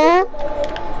yeah.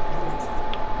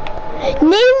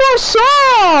 Neymar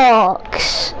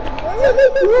sucks.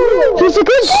 He's a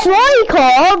good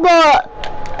striker, but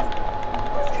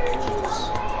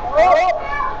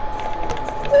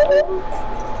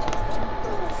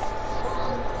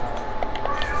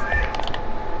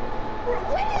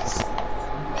Where's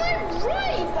my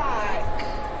right back?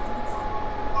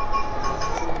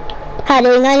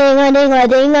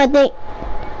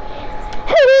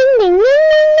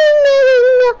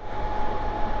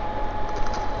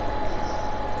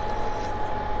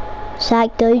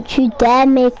 Zach,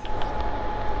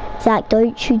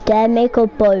 don't you dare make a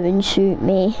bow and shoot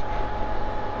me.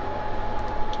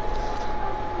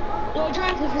 Yo,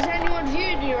 Joseph, is anyone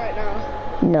viewing you right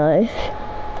now? No.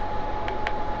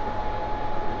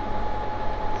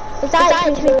 Is that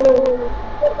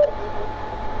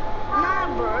Nah,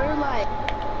 bro, like...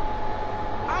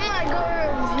 I might go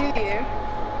and view you.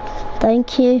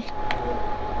 Thank you.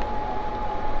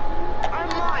 I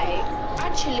might.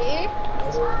 Actually,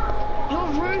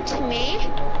 you're rude to me.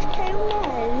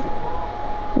 Hello.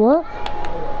 What?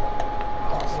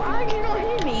 How did you not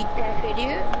hear me, you deaf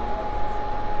idiot?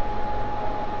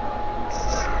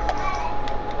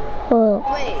 Well,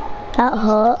 Wait, that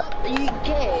hurt. are you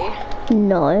gay?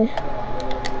 No.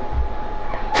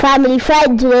 Family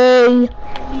friendly.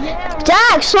 Yeah.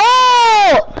 Zach,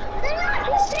 stop! Then I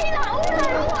can say that all I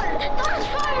want. That's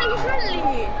family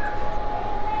friendly.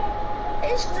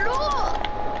 It's not.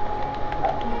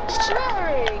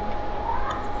 Swearing.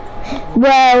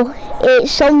 Well,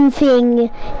 it's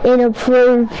something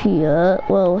inappropriate.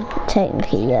 Well,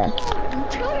 technically, yeah.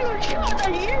 Tell your child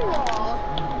that you are.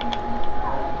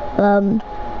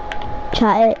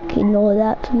 Chat, ignore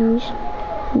that, please.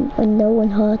 And no one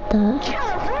heard that.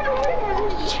 Child, run away from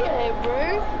this chair,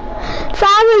 bro.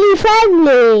 Family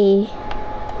friendly.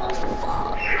 Oh,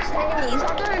 fuck. Stays, I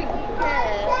don't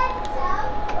care.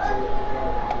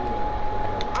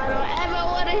 I don't ever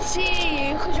want to see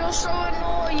you because you're so annoying.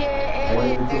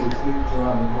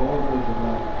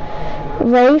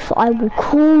 Rafe, I will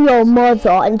call your mother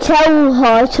and tell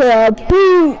her to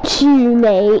boot you,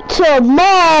 mate, to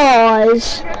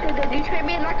Mars. You treat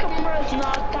me like a merc,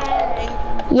 not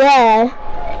dang. Yeah.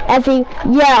 I found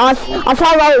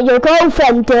out what your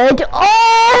girlfriend did.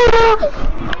 Oh!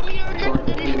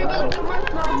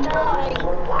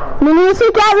 We need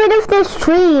to get rid of this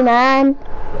tree, man.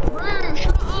 Bro,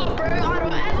 shut up, bro. I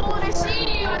don't ever want to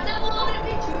see you. I never want to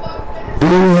meet you,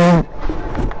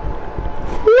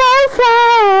 No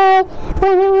fun.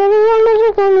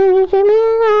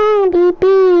 Beep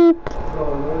beep.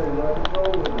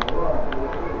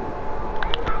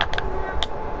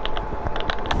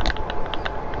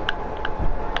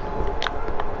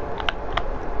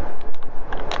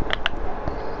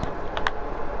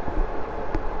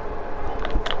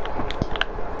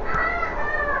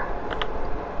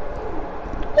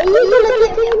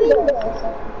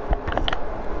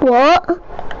 What?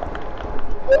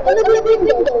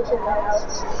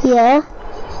 Yeah.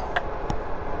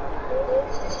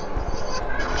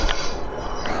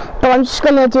 But I'm just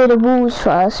gonna do the walls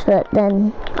first, but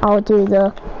then I'll do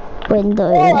the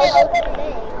windows.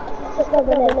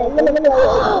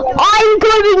 I'm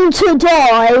going to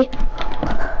die!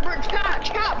 Bro,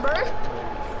 chat, bro.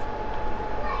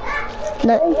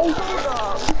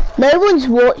 No one's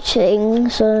watching,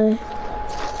 so...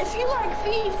 If you like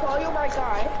FIFA, you're my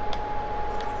guy.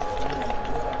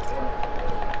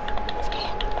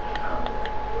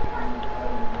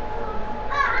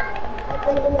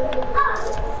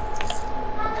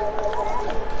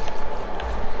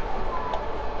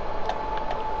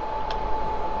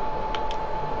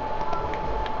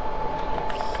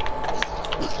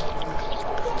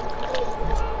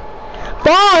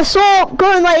 Bar, stop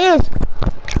going like this!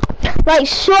 Like,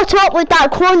 shut up with that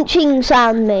crunching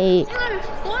sound, mate. No,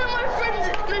 one of my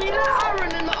friends, you know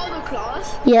Aaron in the other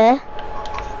class? Yeah?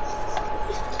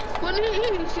 When he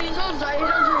feeds on that, he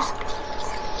does this.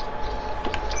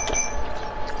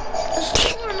 It's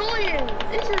so annoying,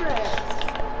 isn't it?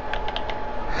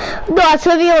 No, to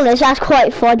be honest, that's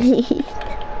quite funny.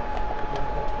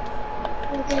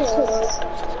 This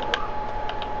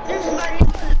is like...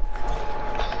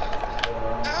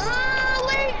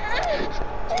 wait.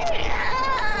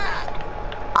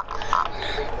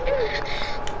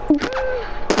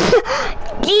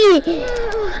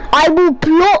 I will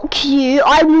block you.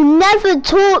 I will never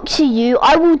talk to you.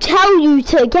 I will tell you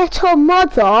to get her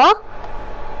mother.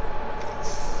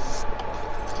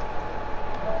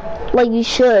 Like you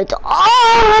should.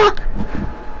 Ah!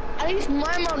 At least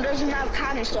my mom doesn't have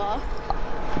canister.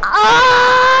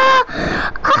 Ah!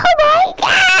 Oh my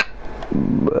god!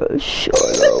 Bro, shut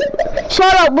up.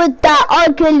 Shut up with that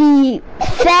ugly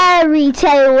fairy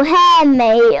tale hair,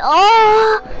 mate.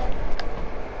 Oh!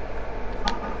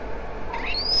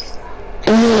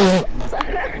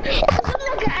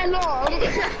 Look at alarm.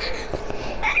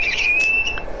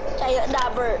 Hey, nah,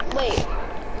 bro, wait.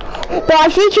 But I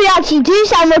think you actually do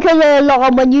sound like an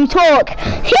alarm when you talk.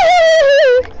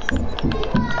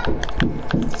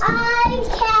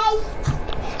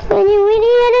 When you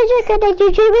really had a chicken that you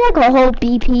should be like a whole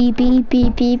beep beep beep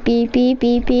beep beep beep beep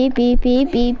beep beep beep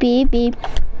beep beep beep beep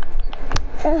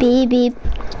beep beep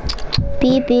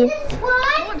beep beep.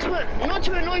 Not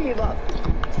to annoy you, but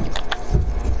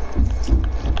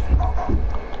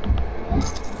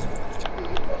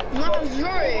no,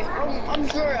 I'm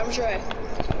sorry. I'm sorry.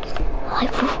 I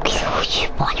will kill you.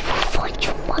 I will find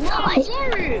your mother. No, I'm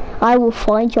sorry. I will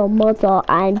find your mother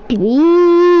and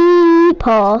beep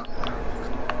her.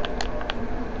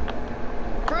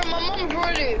 Bro, my mom's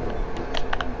ready.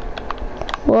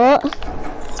 What?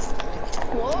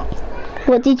 What?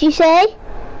 What did you say?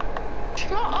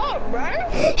 Shut up,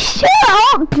 bro. Shut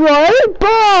up, bro!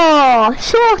 Bah!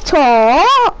 Shut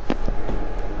up!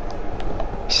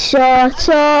 Shut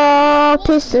up!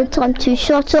 It's the time to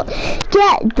shut up.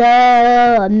 Get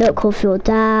the milk off your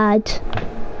dad.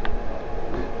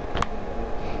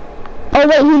 Oh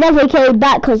wait, he never came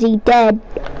back because he dead.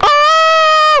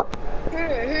 Oh!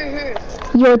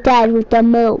 Who? Your dad with the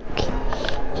milk.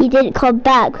 He didn't come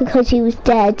back because he was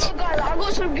dead. Oh, guys, I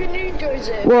got some good news,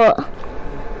 Joseph. What?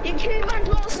 He came back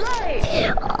last night.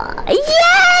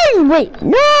 Yes! Wait,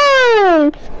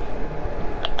 no!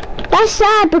 That's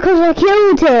sad because I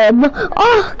killed him.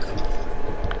 Oh!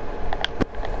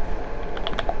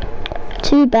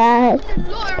 Too bad. The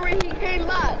lottery, he came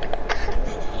back.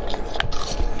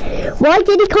 Why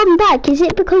did he come back? Is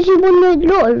it because you won the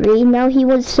lottery? Now he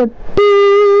wants to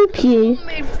boop you. He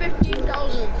made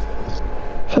 15,000.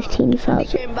 15,000. He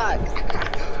came back.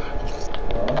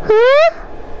 Huh?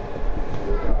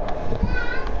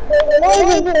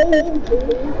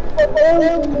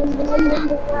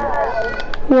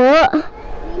 What?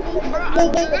 Bro, I'm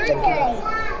joking.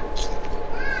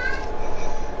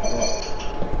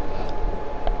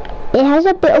 It has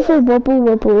a bit of a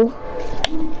wobble.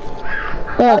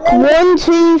 Look, 1,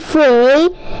 2, 3.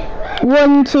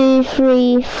 1, 2,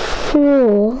 3,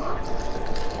 4.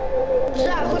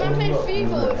 Zach, when I played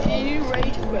FIFA with you, you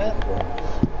rage quit.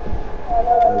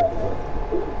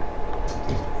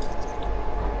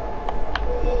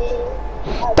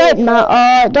 Don't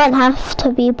matter, don't have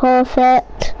to be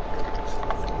perfect.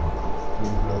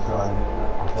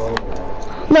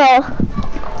 No.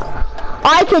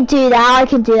 I could do that,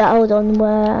 hold on,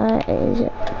 where is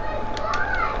it?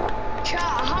 Chat,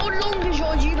 how long is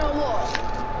your you-know-what?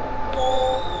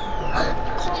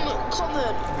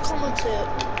 Comment it.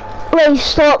 Wait,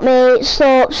 stop mate,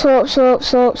 stop,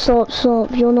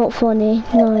 you're not funny.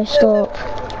 No, stop.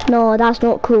 No, that's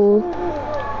not cool.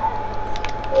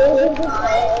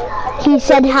 He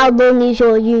said how long is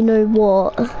your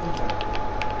you-know-what?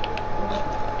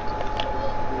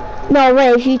 No,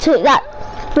 wait, if you took that...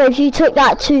 But if you took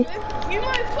that too. You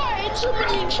might find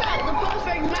somebody in chat the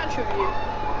perfect match with you.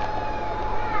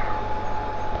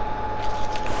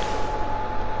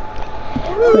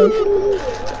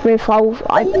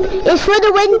 It's for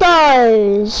the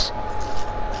windows.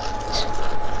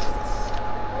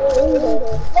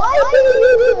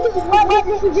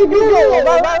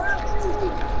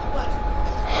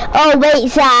 Oh wait,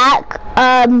 Zach.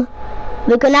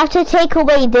 We're gonna have to take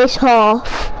away this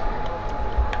half.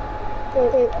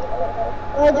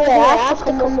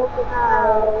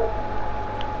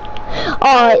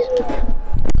 Alright.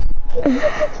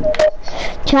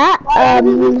 Chat.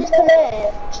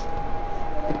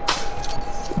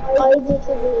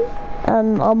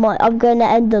 I'm gonna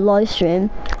end the live stream.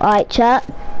 Alright, chat.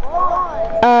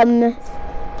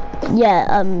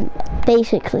 Yeah,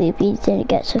 basically we didn't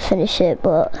get to finish it,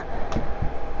 but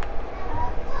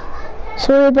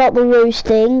sorry about the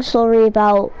roasting, sorry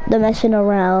about the messing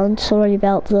around, sorry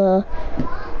about the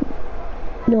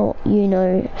not, you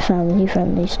know, family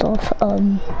friendly stuff.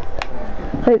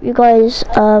 Hope you guys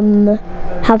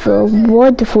have a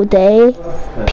wonderful day.